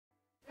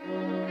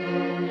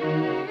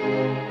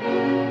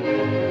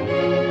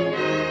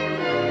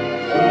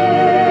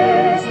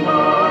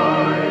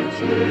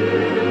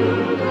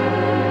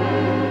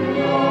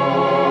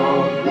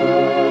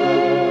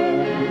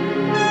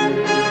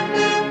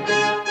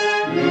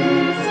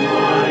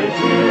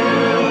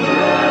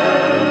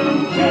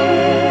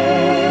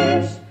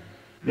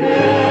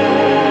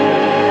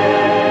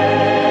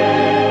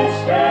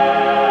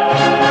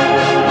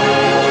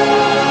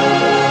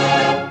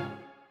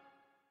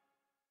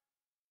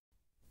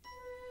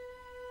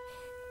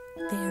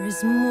There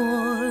is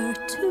more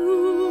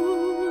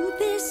to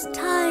this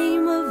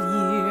time of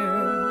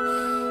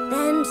year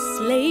than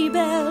sleigh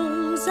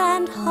bells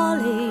and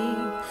holly,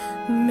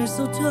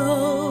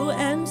 mistletoe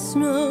and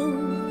snow.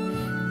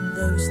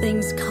 Those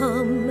things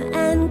come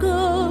and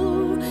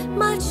go,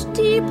 much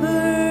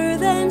deeper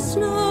than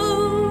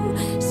snow,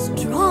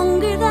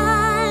 stronger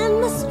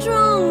than the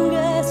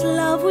strongest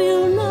love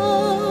we'll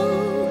know,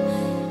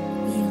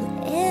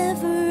 we'll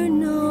ever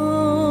know.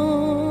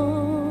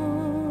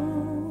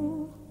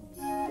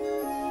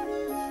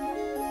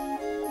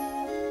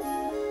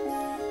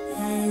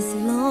 As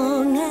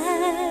long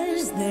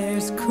as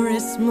there's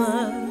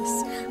Christmas,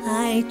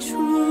 I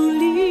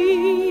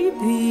truly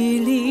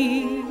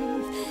believe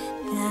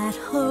that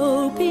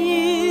hope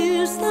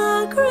is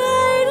the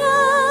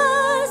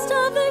greatest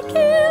of the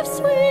gifts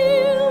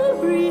we'll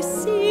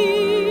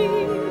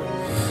receive.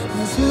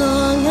 As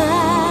long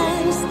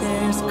as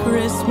there's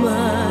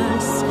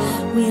Christmas,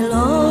 we'll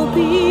all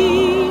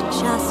be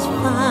just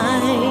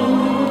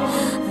fine.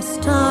 A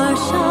star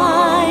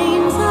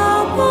shines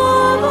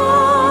above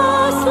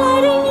us,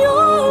 lighting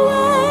your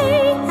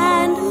way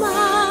and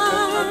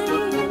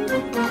mine.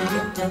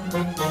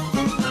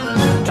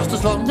 Just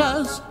as long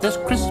as there's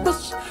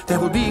Christmas, there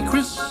will be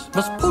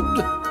Christmas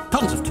pud,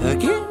 tons of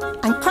turkey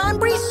and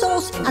cranberry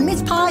sauce and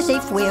mince pies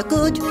if we're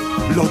good.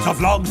 Loads of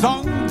logs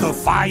on the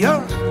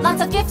fire,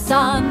 lots of gifts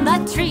on the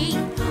tree,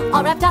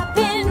 all wrapped up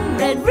in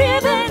red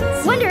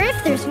ribbons. Wonder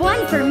if there's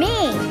one for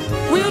me.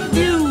 We're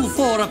due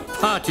for a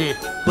party.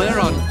 Where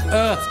on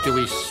earth do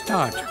we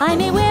start? I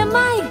may wear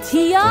my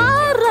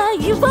tiara,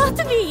 you ought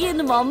to be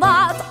in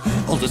Montmartre.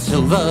 All the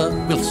silver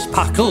will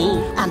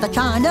sparkle and the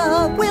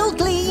china will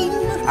gleam,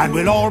 and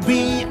we'll all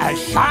be as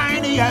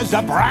shiny as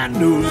a brand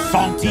new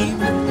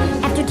centime.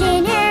 After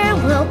dinner,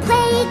 we'll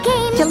play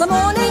games till the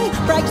morning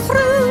breaks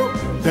through.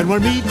 Then we'll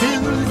meet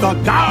in the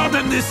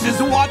garden, this is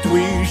what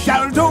we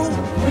shall do.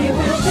 We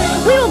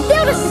will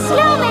build a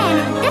snowman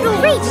that will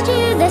reach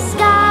to the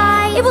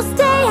sky. It will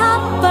stay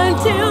up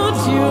until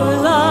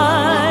July.